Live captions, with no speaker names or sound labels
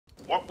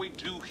What we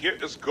do here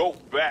is go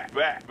back.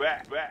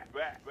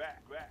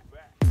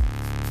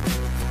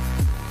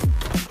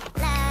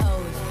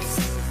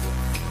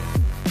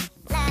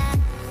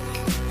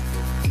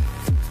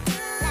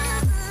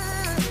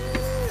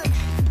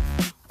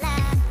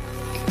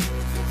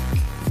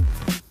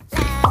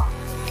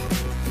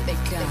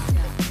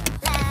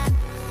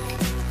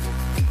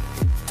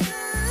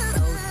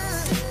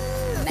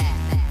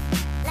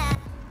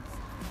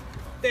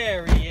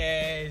 There he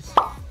is.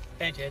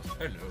 Hey Jed.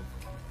 Hello.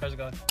 How's it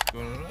going?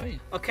 Going alright.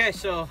 Okay,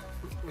 so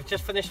we've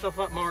just finished off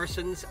at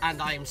Morrison's and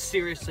I am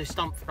seriously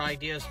stumped for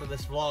ideas for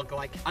this vlog.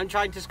 Like, I'm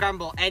trying to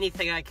scramble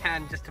anything I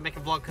can just to make a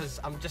vlog because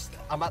I'm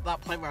at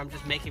that point where I'm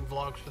just making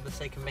vlogs for the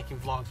sake of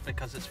making vlogs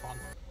because it's fun.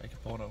 Make a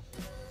porno.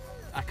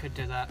 I could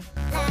do that.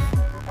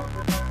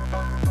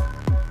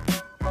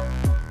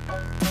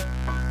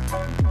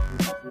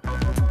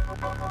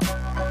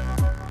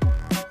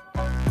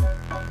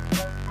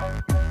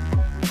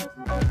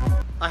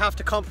 I have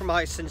to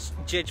compromise since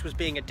Jidge was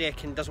being a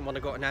dick and doesn't want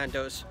to go to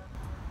Nando's.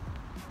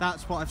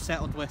 That's what I've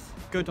settled with.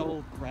 Good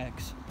old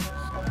Regs.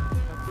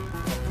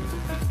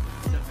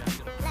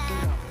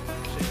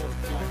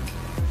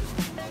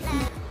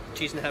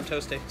 Cheese and ham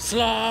toasty.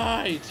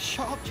 Slide!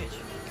 Shut up, Jidge.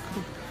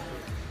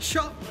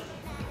 Shut up.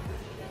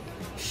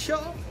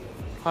 Shut up.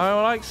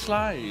 I like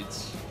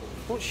slides.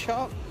 Don't shut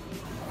up.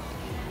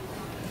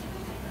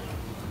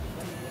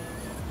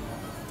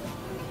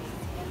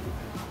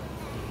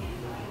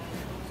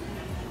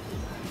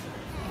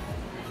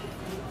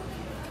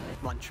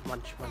 Munch,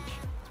 munch, munch.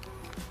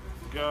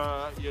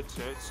 Got your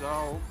tits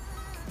out.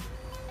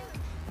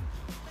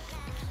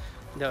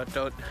 No,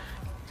 don't.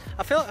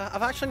 I feel like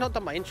I've actually not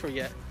done my intro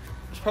yet.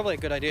 It's probably a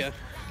good idea.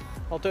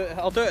 I'll do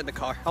it in the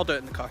car. I'll do it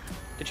in the car.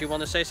 Did you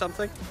want to say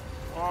something?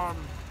 No.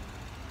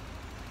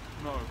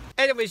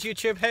 Anyways,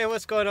 YouTube, hey,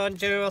 what's going on?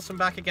 Jimmy Wilson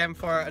back again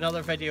for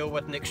another video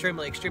with an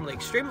extremely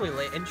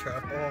late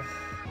intro. Oh.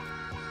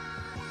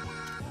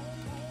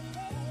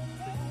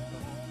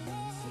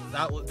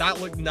 That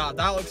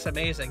looks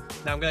amazing.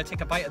 Now I'm gonna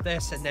take a bite of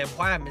this and then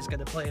Wham is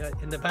gonna play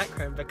in the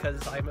background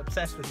because I'm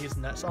obsessed with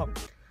using that song.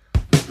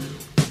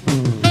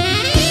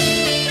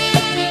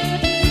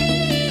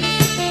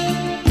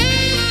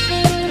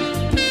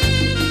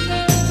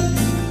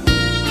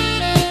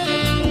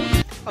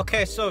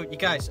 Okay, so you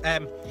guys,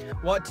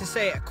 wanted to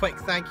say a quick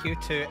thank you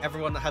to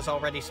everyone that has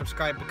already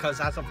subscribed because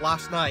as of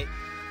last night,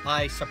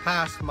 I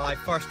surpassed my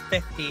first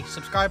 50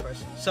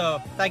 subscribers.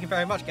 So thank you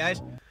very much,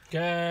 guys.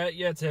 Get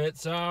your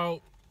tits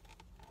out.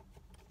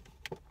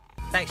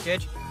 Thanks,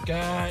 Jidge.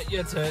 Get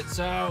your tits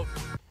out.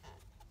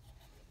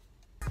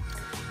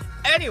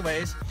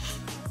 Anyways,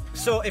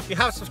 so if you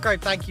have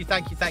subscribed, thank you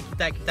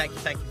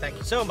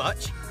so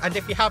much. And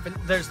if you haven't,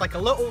 there's like a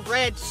little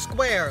red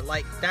square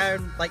like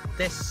down like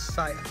this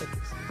side. I think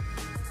it's,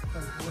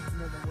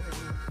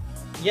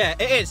 yeah,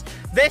 it is.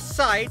 This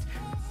side,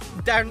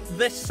 down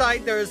this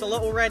side, there is a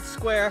little red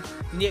square.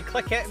 You need to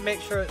click it and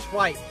make sure it's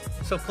white.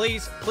 So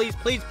please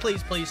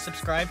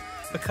subscribe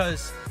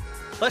because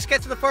let's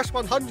get to the first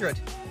 100.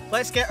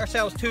 Let's get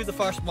ourselves to the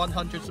first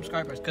 100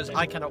 subscribers because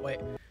I cannot wait.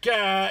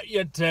 Get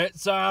your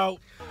tits out.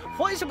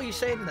 What is it with you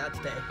saying that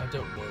today? I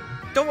don't know.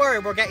 Don't worry,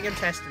 we're getting him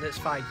tested, it's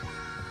fine.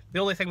 The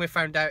only thing we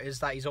found out is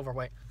that he's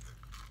overweight.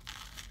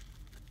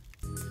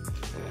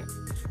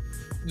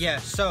 Yeah,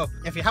 so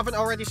if you haven't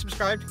already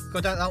subscribed, go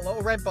down that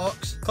little red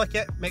box, click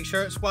it, make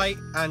sure it's white,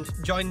 and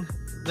join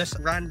this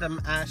random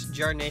ass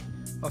journey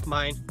of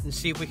mine and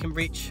see if we can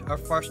reach our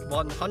first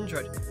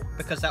 100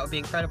 because that would be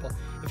incredible.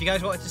 If you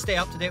guys wanted to stay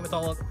up to date with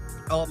all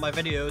of my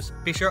videos,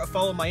 be sure to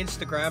follow my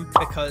Instagram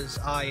because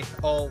I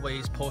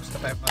always post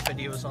about my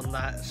videos on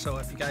that. So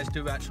if you guys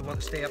do actually want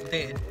to stay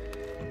updated,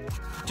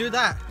 do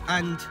that.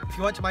 And if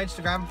you went to my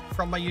Instagram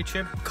from my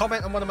YouTube,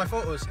 comment on one of my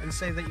photos and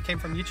say that you came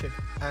from YouTube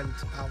and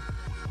I'll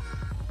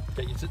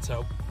get your tits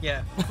out.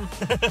 Yeah.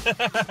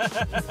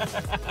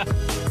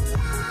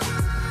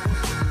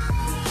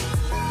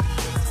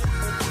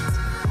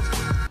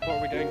 What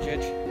are we doing,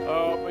 Jidge?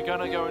 We're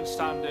gonna go and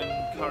stand in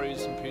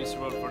Curry's and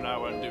Peterborough for an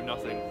hour and do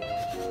nothing.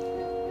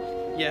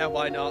 Yeah,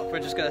 why not? We're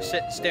just gonna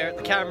sit and stare at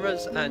the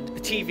cameras and the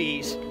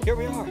TVs. Here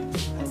we are.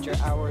 And your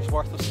hour's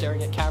worth of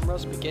staring at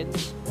cameras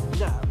begins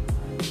now.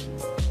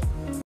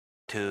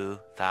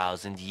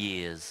 2,000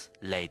 years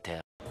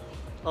later.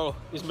 Oh,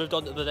 he's moved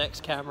on to the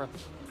next camera.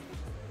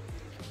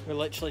 We're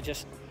literally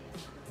just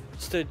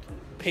stood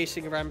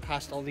pacing around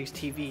past all these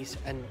TVs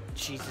and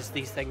Jesus,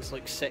 these things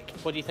look sick.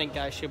 What do you think,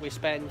 guys? Should we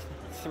spend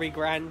 $3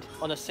 grand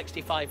on a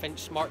 65-inch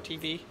smart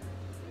TV?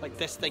 Like,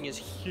 this thing is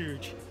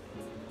huge.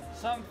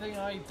 Something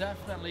I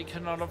definitely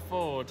cannot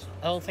afford.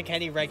 I don't think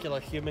any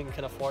regular human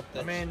can afford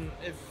this. I mean,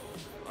 if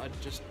I'd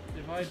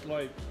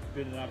like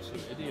been an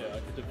absolute idiot, I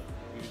could have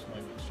used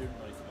my student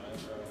money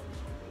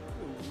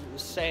to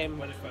Same.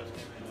 when it first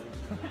came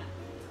in.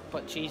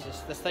 But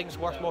Jesus, this thing's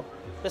worth more.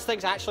 This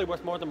thing's actually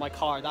worth more than my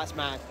car. That's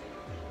mad.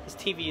 This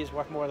TV is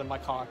worth more than my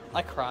car.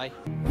 I cry.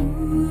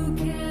 Who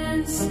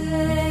can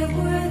say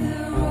where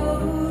the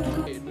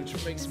road?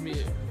 Which makes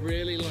me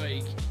really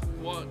like,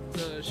 what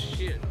the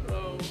shit,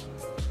 bro?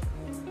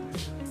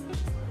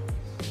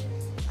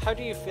 How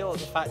do you feel at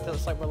the fact that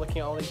it's like we're looking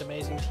at all these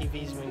amazing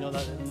TVs and we know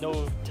that in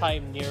no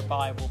time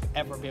nearby we'll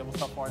ever be able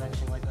to afford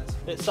anything like this?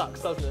 It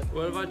sucks, doesn't it?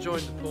 Well, if I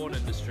joined the porn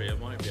industry, I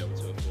might be able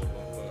to afford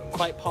one.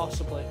 Quite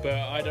possibly. But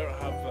I don't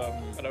have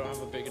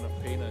a big enough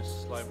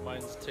penis. Like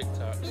mine's Tic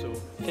Tac, so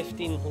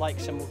 15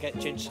 likes and we'll get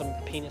Ginge some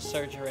penis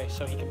surgery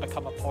so he can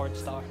become a porn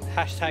star.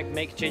 Hashtag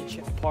make Ginge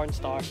a porn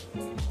star.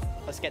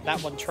 Let's get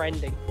that one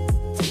trending.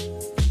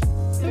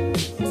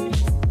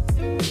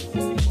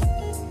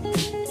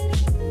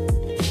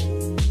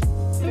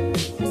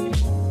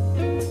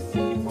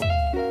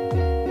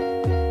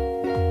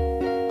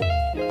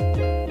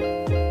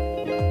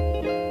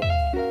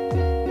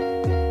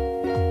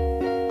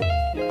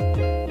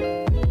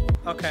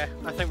 Okay,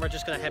 I think we're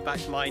just gonna head back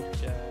to mine.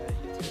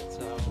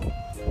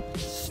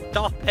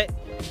 Stop it!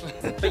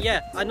 But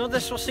yeah, I know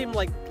this will seem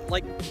like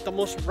the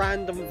most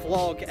random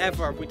vlog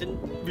ever. We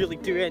didn't really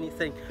do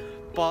anything,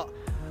 but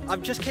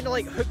I'm just kind of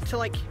like hooked to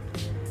like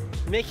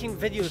making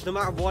videos no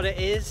matter what it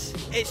is.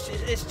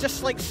 It's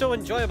just like so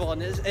enjoyable,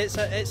 and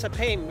it's a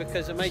pain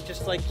because it might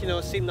just like, you know,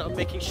 seem that I'm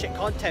making shit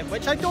content,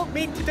 which I don't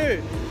mean to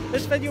do.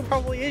 This video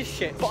probably is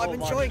shit, but I'm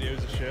enjoying. All my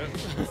videos are shit.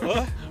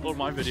 What? All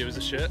my videos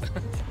are shit.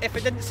 If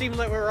it didn't seem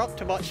like we were up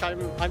to much,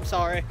 I'm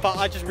sorry, but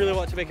I just really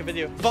want to make a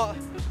video. But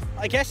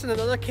I guess in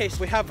another case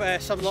we have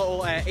some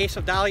little Ace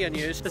of Dahlia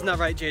news. Isn't that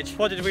right, Jage?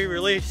 What did we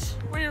release?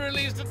 We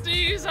released a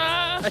teaser!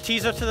 A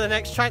teaser to the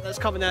next track that's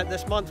coming out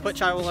this month,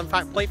 which I will in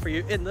fact play for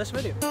you in this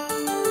video.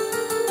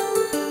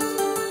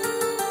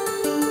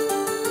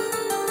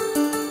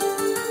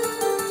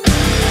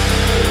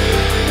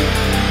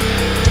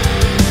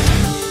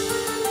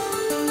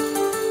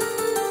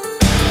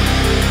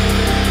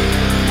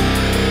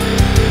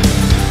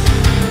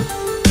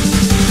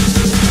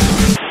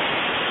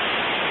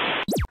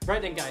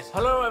 Right then, guys.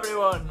 Hello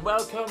everyone,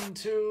 welcome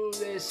to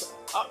this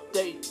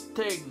update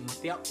thing.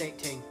 The update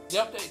ting. The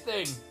update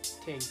thing.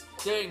 Ting.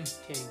 Ting.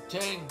 Ting.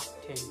 Ting.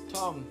 Ting.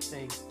 Tom.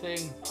 Ting.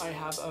 Thing. I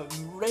have a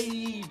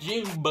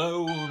raging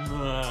bone.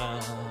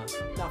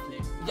 Lovely.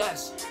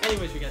 Yes.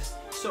 Anyways, you guys,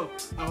 so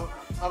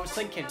I was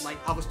thinking, like,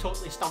 I was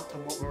totally stumped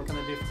on what we were going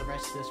to do for the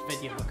rest of this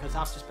video because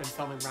I've just been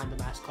filming random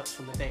ass clips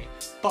from the day.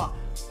 But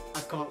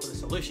I've come up with a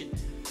solution.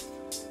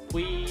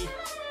 We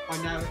are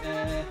now,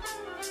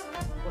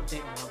 what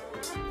date are we on?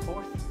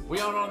 4th? We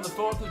are on the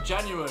 4th of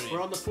January.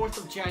 We're on the 4th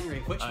of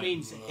January, which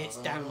means it's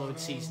download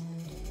season.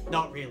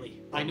 Not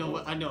really. I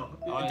know.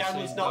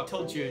 Download's not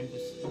till June.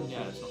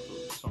 Yeah, it's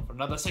not for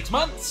another 6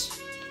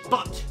 months.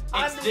 But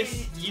it's And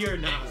this year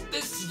now.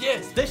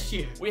 This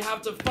year. We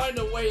have to find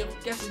a way of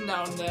getting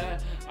down there,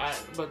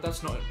 but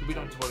that's not. We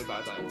don't have to worry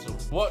about that. So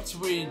what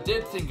we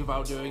did think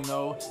about doing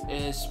though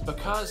is,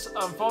 because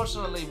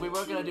unfortunately we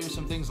were going to do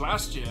some things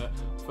last year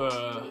for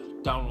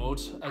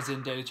downloads, as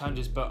in daily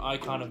challenges, but I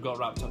kind of got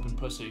wrapped up in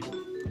pussy,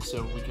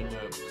 so we can do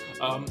it.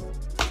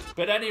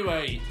 But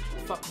anyway,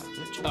 fuck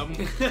that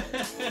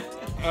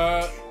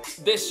bitch.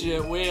 This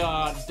year we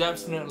are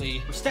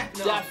definitely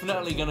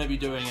gonna be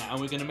doing it,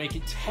 and we're gonna make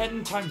it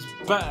 10 times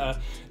better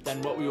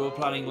than what we were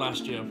planning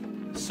last year.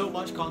 So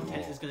much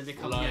content is going to be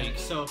coming out.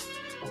 So,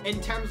 in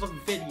terms of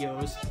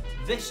videos,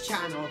 this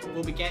channel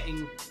will be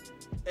getting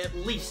at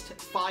least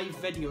 5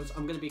 videos.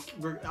 I'm gonna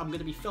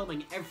be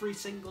filming every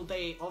single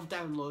day of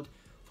download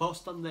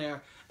whilst I'm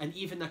there, and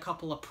even a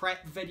couple of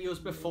prep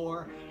videos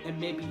before, and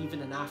maybe even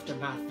an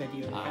aftermath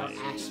video on how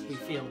ass we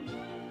feel.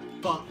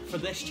 But for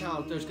this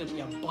channel, there's going to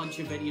be a bunch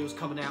of videos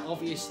coming out.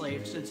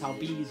 Obviously, since I'll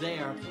be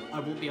there, I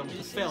won't be able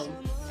to film.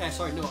 I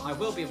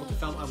will be able to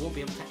film. I won't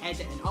be able to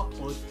edit and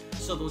upload.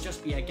 So there'll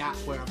just be a gap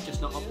where I've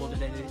just not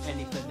uploaded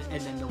anything,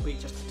 and then there'll be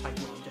just a time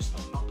where I'll just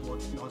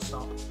upload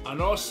non-stop.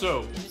 And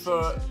also,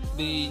 for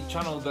the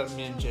channel that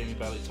me and Jamie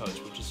barely touch,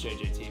 which is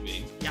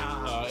JJTV,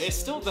 it's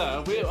still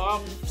there. We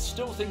are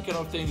still thinking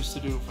of things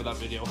to do for that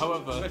video.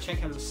 However, I'm gonna check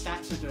how the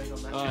stats are doing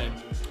on that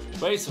channel.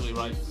 Basically,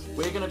 right,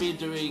 we're going to be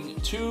doing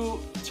 2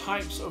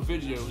 types of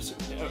videos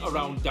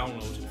around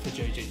download for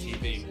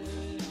JJTV.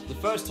 The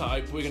first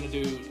type, we're going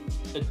to do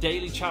a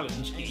daily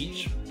challenge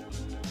each,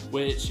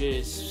 which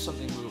is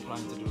something we were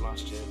planning to do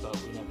last year, but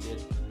we never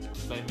did.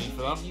 Blame me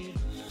for that.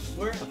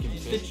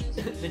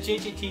 The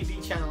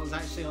JJTV channel is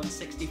actually on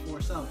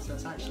 64 subs.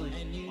 That's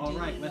actually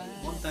alright, with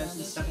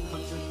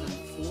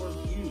 1,704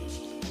 views.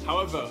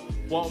 However,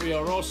 what we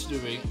are also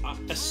doing,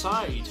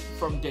 aside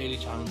from daily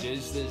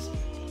challenges,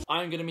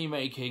 I'm going to be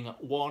making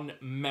one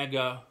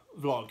mega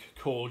vlog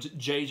called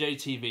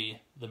JJTV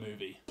the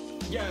movie.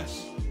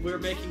 Yes, we're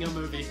making a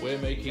movie. We're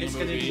making it's a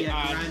movie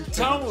and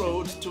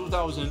Download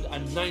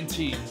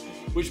 2019,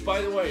 which,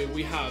 by the way,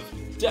 we have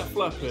Def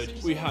Leppard,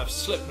 we have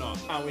Slipknot,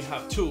 and we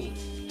have Tool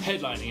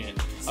headlining it,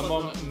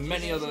 among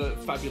many other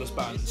fabulous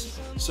bands.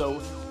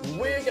 So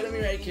we're going to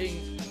be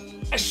making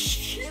a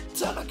shit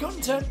ton of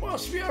content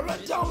whilst we are at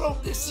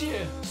Download this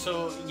year.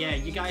 So yeah,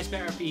 you guys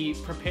better be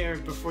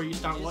prepared before you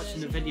start watching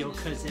the video,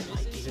 because it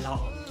might be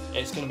long.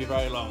 It's going to be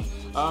very long.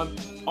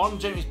 On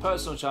Jamie's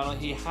personal channel,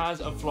 he has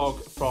a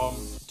vlog from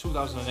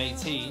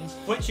 2018,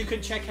 which you can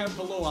check out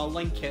below. I'll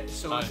link it.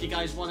 So if you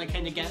guys want to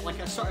kind of get like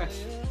a sort of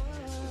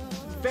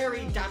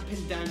very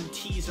dampened down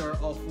teaser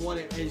of what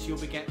it is you'll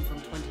be getting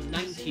from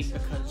 2019,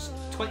 because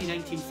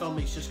 2019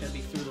 filming is just going to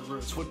be through the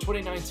roof.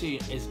 2019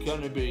 is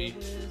going to be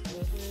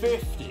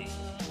 50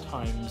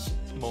 times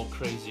more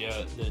crazier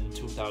than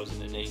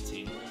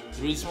 2018.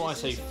 The reason why I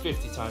say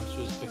 50 times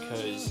was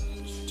because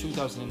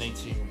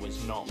 2018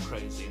 was not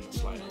crazy in the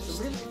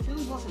slightest. It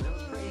really wasn't. It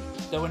was pretty.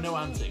 There were no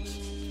antics.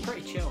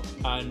 Pretty chill.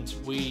 And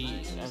you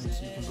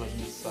can blame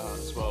me for that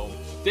as well.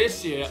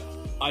 This year,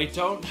 I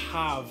don't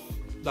have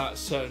that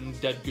certain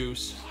dead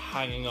goose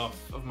hanging off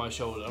of my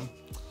shoulder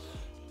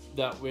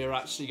that we're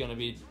actually going to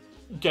be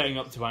getting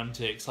up to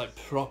antics, like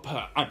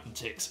proper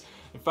antics.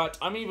 In fact,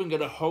 I'm even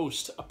going to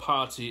host a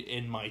party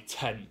in my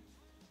tent.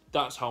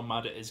 That's how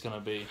mad it is going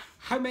to be.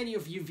 How many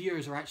of you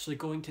viewers are actually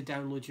going to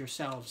download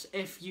yourselves?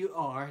 If you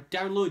are,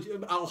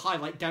 I'll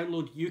highlight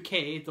download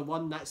UK, the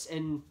one that's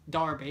in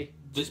Derby,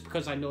 just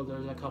because I know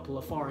there's a couple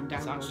of foreign downloads.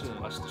 It's actually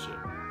in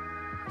Leicestershire.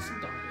 It's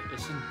in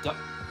Derby.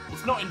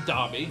 It's not in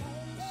Derby.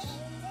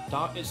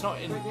 It's not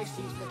in... Right next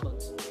to East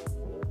Midlands.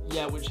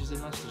 Yeah, which is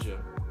in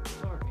Leicestershire.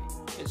 Derby.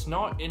 It's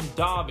not in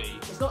Derby.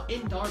 It's not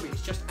in Derby,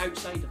 it's just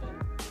outside of it.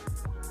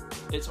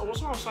 It's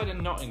also outside of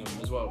Nottingham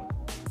as well.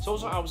 It's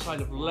also outside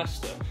of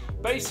Leicester.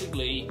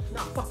 Basically... Nah,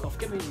 fuck off,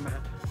 give me the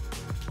map.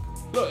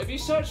 Look, if you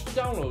search for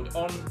download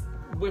on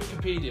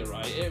Wikipedia,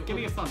 right? Give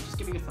me your thumb, just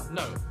give me your thumb.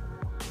 No.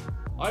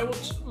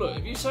 Look,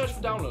 if you search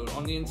for download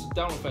on the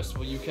Download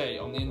Festival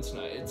UK on the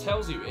internet, it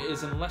tells you it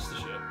is in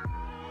Leicestershire.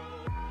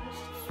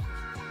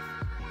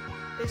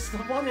 It's the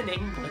one in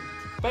England.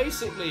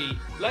 Basically,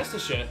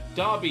 Leicestershire,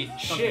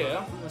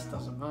 Derbyshire This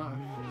doesn't matter.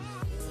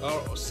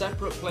 are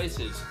separate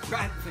places.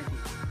 Bradford.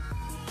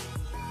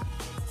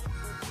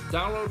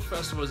 Download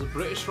Festival is a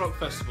British rock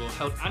festival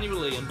held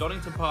annually in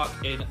Donington Park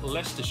in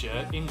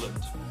Leicestershire, England.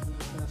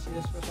 Can I see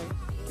this for a second?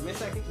 Give me a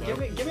second. No. Give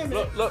me a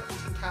minute. Look.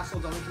 Donington Castle,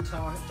 Donington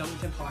Tower,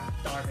 Donington Park,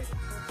 Derby.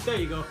 There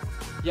you go.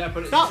 Yeah,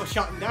 but That was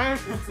shutting down.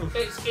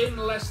 it's in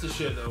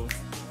Leicestershire though.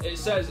 It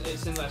says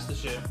it's in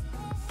Leicestershire.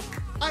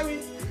 I mean...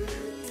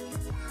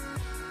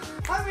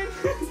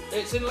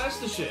 It's in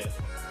Leicestershire.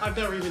 I've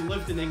never even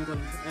lived in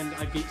England, and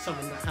I beat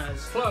someone that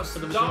has. Plus, for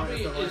the majority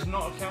Derby of their is life.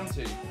 not a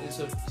county, it's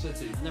a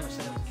city. I never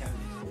said it was a county.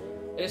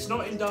 It's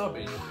not in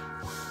Derby.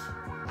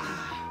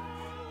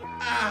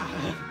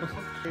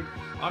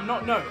 I'm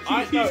not, no,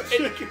 no,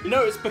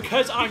 it's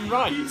because I'm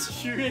right.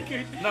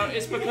 No,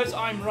 it's because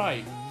I'm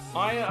right.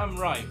 I am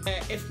right.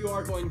 If you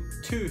are going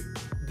to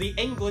the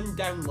England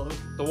download,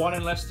 The one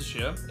in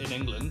Leicestershire, in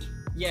England.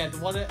 yeah, the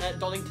one at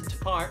Donington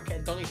Park,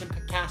 at Donington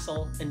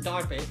Castle in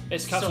Derby.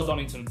 It's Castle So-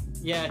 Donington,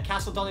 Yeah,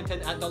 Castle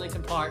Donington at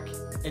Donington Park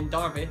in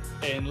Derby.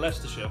 in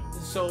Leicestershire.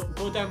 So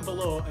go down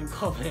below and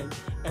comment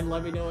and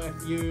let me know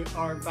if you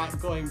are back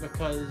going,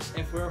 because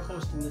if we're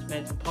hosting this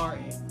mental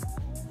party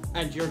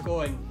and you're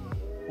going,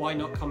 why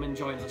not come and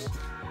join us?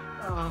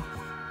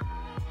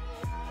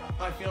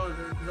 I feel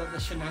that the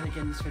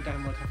shenanigans for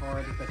download have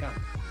already begun.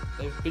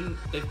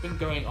 They've been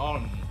going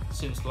on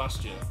since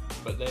last year,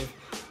 but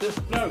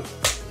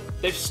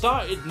they've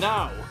started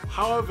now.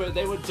 However,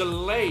 they were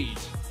delayed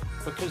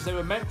because they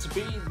were meant to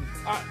be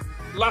at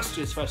last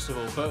year's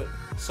festival, but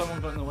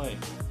someone got in the way.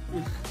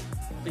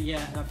 But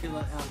yeah, I feel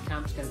like our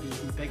camp's going to be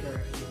even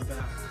bigger and even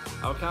better.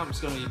 Our camp's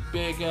going to be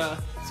bigger,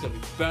 it's going to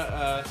be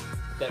better,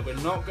 that we're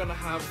not going to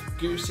have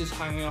gooses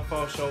hanging off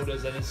our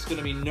shoulders, and it's going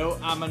to be no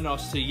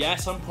aminosity.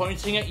 Yes, I'm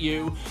pointing at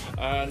you,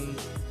 and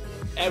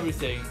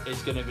everything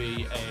is going to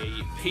be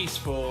a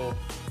peaceful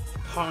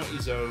party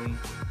zone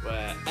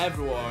where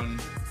everyone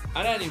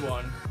and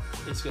anyone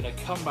is going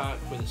to come back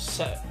with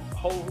a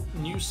whole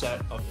new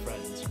set of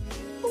friends.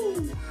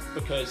 Ooh.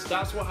 Because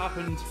that's what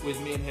happened with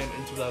me and him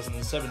in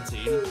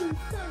 2017. Ooh,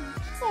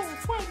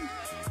 friend.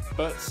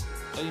 But,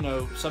 you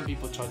know, some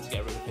people tried to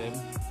get rid of him.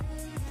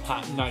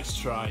 Ha, nice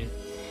try.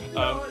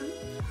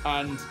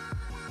 And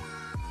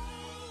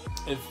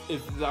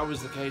if that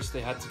was the case,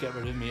 they had to get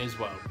rid of me as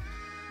well.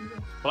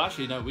 Well,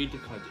 actually, no, we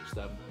did kind of ditch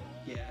them.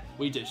 Yeah.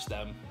 We ditched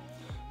them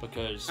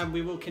because... And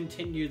we will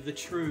continue the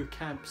true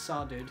Camp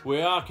Sardud.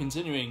 We are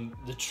continuing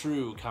the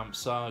true Camp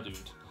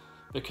Sardud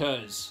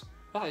because...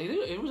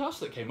 it was us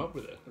that came up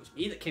with it. It was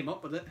me that came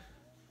up with it.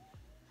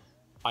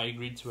 I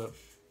agreed to it.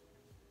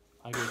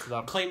 I agreed to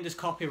that. Claimed as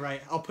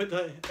copyright. I'll put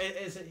the...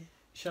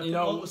 Should I put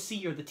the little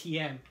C or the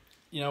TM?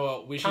 You know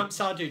what? We should... Camp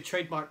Sardud,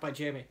 trademarked by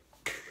Jamie.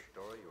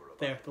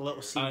 There, the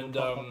little C And,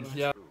 will pop up there.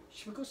 yeah.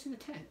 Should we go see the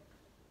tent?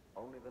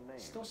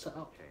 Still set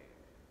up.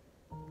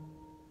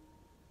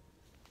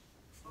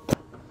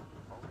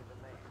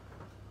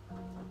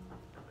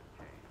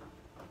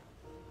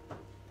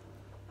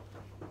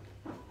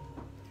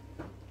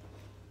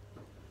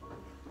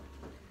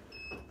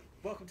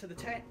 Welcome to the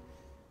tent.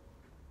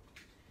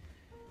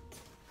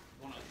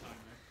 One at a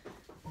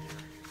time,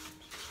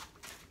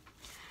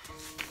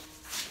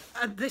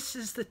 And this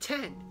is the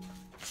tent.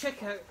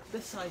 Check out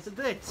the size of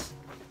this.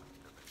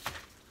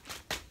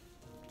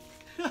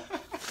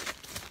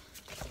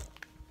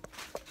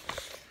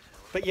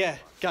 But yeah,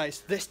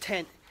 guys, this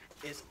tent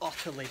is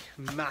utterly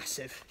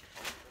massive.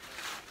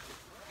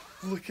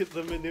 Look at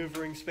the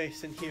maneuvering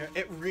space in here.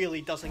 It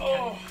really doesn't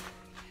count.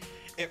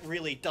 it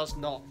really does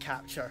not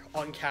capture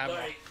on camera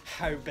Like,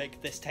 how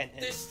big this tent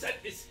is. This tent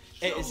is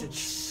It is huge.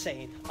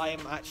 insane. I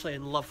am actually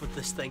in love with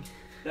this thing.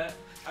 Yeah,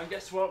 and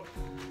guess what?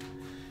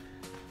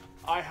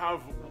 I have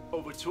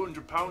over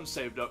 £200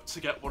 saved up to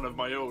get one of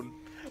my own.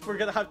 We're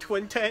gonna have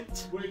twin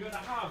tents. We're gonna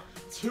have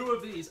 2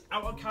 of these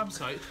out on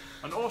campsite,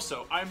 and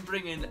also I'm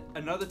bringing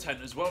another tent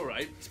as well,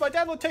 right? It's my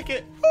download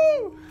ticket.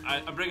 Woo!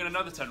 I'm bringing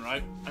another tent,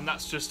 right? And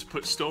that's just to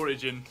put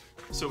storage in,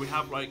 so we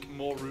have like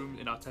more room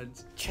in our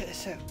tent. Check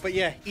this out. But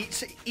yeah,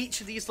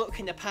 each of these little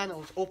kind of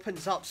panels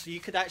opens up, so you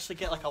could actually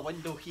get like a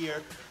window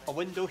here,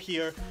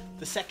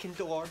 the second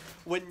door,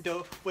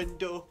 window, front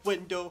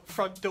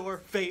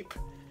door, vape,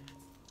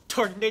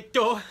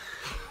 tornado.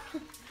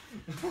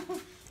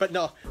 But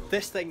no,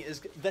 this thing is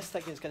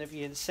going to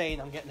be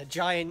insane. I'm getting a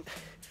giant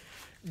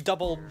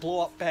double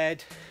blow-up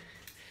bed.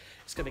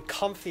 It's going to be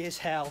comfy as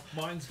hell.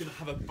 Mine's gonna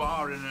have a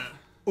bar in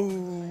it.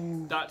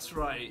 Ooh. That's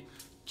right.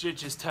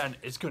 Jidge's tent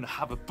is gonna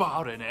have a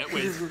bar in it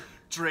with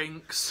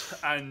drinks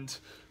and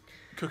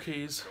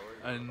cookies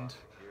and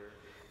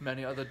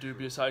many other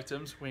dubious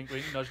items. Wink,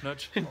 wink, nudge,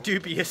 nudge.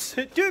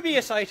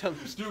 Dubious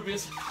items.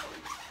 Dubious.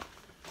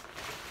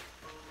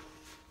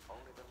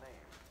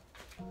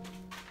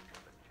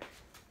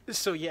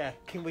 So yeah,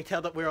 can we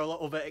tell that we're a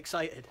little bit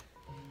excited?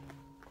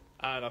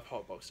 And I've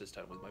hotboxed this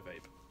tent with my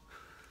vape.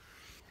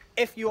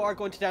 If you are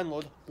going to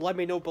download, let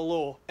me know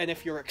below. And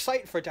if you're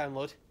excited for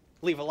download,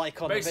 leave a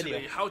like on Basically, the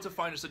video. how to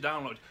find us to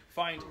download.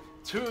 Find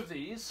 2 of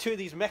these. 2 of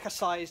these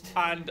mecha-sized.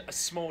 And a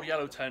small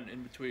yellow tent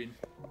in between,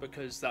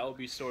 because that'll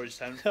be storage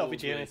tent. That'll be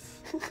Jamie.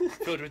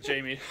 Filled with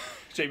Jamie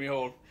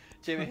Hall.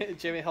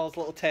 Jamie Hall's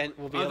little tent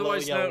will be a little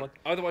yellow one.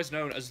 Otherwise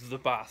known as the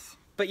bath.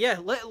 But yeah,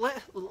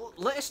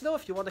 let us know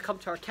if you want to come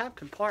to our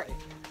camping party.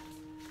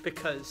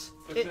 Because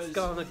it's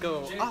gonna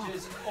go.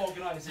 Is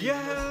organising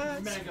Yes!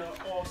 this mega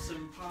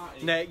awesome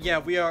party. Yeah,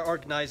 we are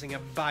organising a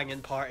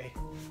banging party.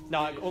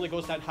 No, it only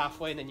goes down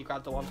halfway and then you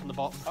grab the one from the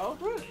bottom. Oh,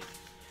 really?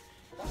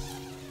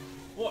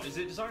 What, is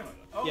it designed like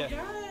that? Oh, Yeah.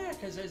 yeah,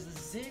 because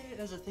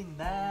there's a thing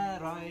there,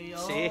 right?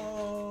 See?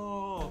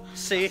 Oh.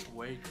 See? That's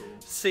way cool.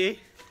 See?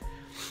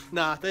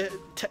 Nah, the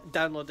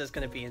download is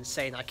going to be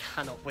insane. I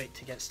cannot wait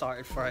to get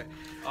started for it.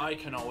 I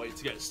cannot wait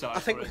to get started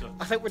I think for it.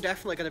 I think we're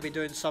definitely going to be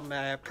doing some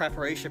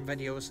preparation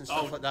videos and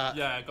stuff like that.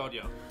 Yeah, God,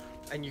 yeah.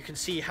 And you can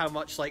see how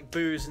much like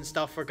booze and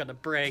stuff we're going to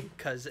bring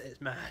because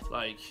it's mad.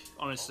 Like,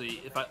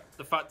 honestly,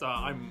 the fact that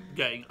I'm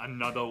getting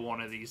another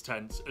one of these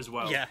tents as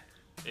well. Yeah.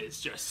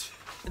 It's just...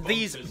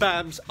 These bonkers.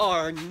 BAMs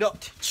are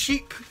not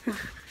cheap.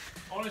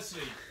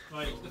 Honestly,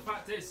 like, the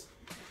fact is,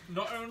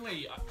 not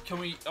only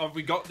have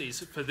we got these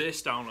for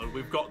this download,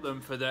 we've got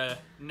them for the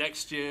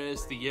next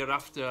year's, the year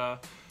after,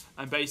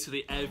 and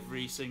basically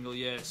every single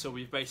year. So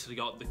we've basically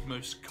got the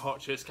most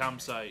cochiest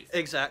campsite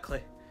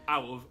Exactly.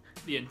 out of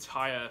the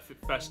entire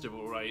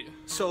festival, right?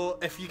 So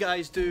if you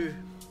guys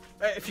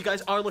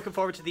are looking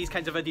forward to these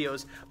kinds of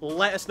videos,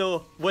 let us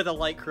know with a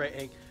like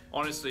rating.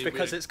 Honestly,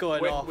 Because it's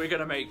going off. We're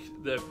gonna make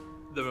the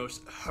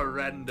most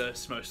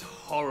horrendous, most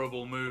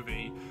horrible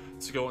movie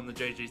to go on the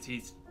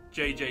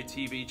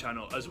JJTV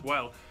channel, as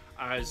well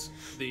as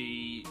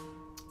the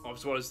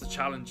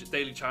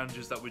daily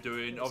challenges that we're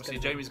doing. Obviously,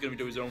 Jamie's going to be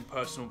doing his own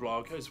personal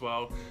vlog as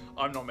well.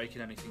 I'm not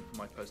making anything for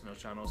my personal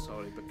channel,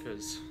 sorry,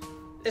 because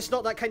It's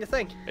not that kind of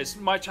thing.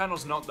 my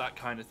channel's not that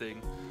kind of thing.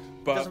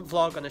 He But doesn't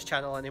vlog on his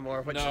channel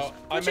anymore, which no,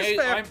 is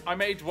fair. I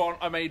made one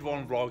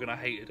vlog and I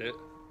hated it.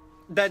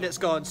 Then it's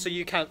gone, so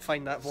you can't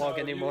find that vlog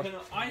So anymore.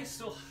 I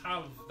still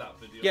have that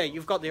video. Yeah,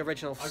 you've got the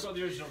original. I got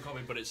the original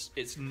copy, but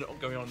it's not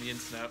going on the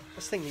internet.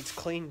 This thing needs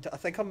cleaned. I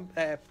think I'm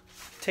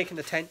taking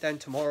the tent down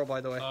tomorrow, by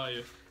the way. Oh,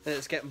 yeah. And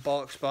it's getting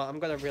boxed, but I'm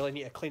gonna really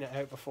need to clean it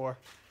out before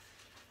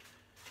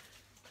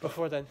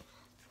then.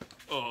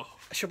 Oh,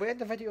 Should we end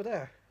the video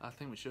there? I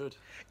think we should.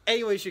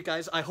 Anyways, you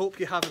guys, I hope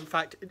you have in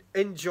fact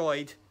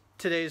enjoyed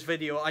today's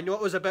video. I know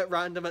it was a bit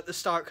random at the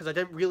start because I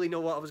didn't really know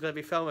what I was going to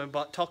be filming,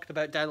 but talking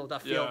about download, I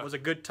feel Yeah. was a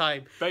good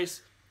time.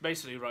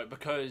 Basically, right,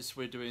 because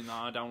we're doing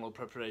our download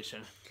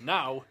preparation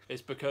now,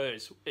 it's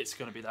because it's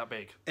going to be that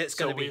big. It's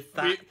going to be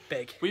that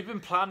big. We've been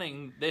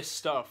planning this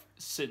stuff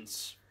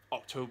since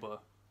October.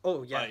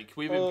 Oh yeah, Like,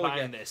 we've been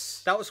planning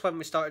this. That was when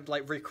we started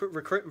like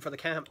recruiting for the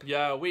camp.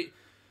 Yeah,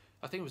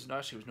 I think it was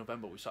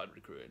November we started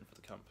recruiting for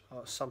the camp.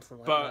 Or something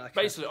like that. But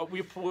basically,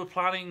 we were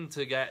planning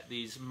to get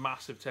these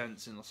massive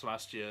tents in this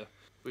last year.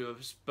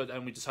 But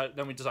then we decided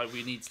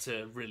we need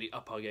to really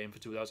up our game for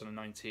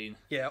 2019.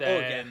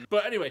 Yeah,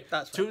 But anyway,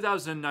 That's right.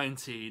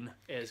 2019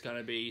 is going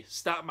to be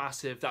stat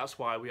massive. That's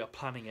why we are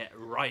planning it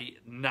right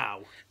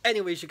now.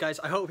 Anyways, you guys,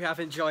 I hope you have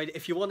enjoyed.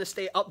 If you want to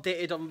stay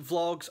updated on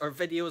vlogs or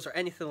videos or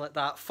anything like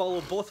that,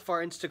 follow both of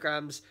our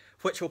Instagrams,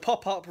 which will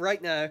pop up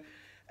right now.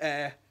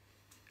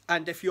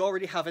 And if you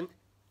already haven't,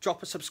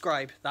 drop a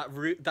subscribe. That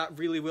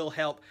really will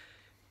help.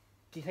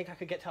 Do you think I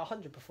could get to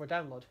 100 before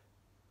download?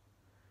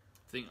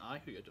 I think I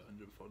could get to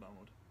 100 before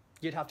download.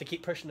 You'd have to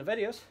keep pushing the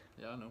videos.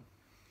 Yeah, I know.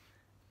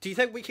 Do you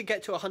think we could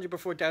get to 100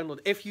 before download?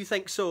 If you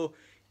think so,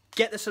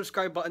 get the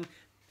subscribe button,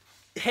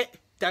 hit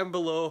down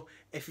below.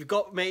 If you've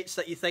got mates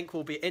that you think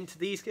will be into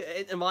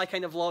my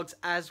kind of vlogs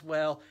as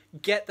well,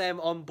 get them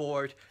on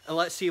board, and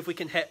let's see if we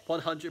can hit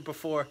 100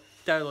 before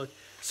download.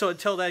 So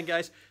until then,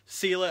 guys,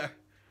 see you later.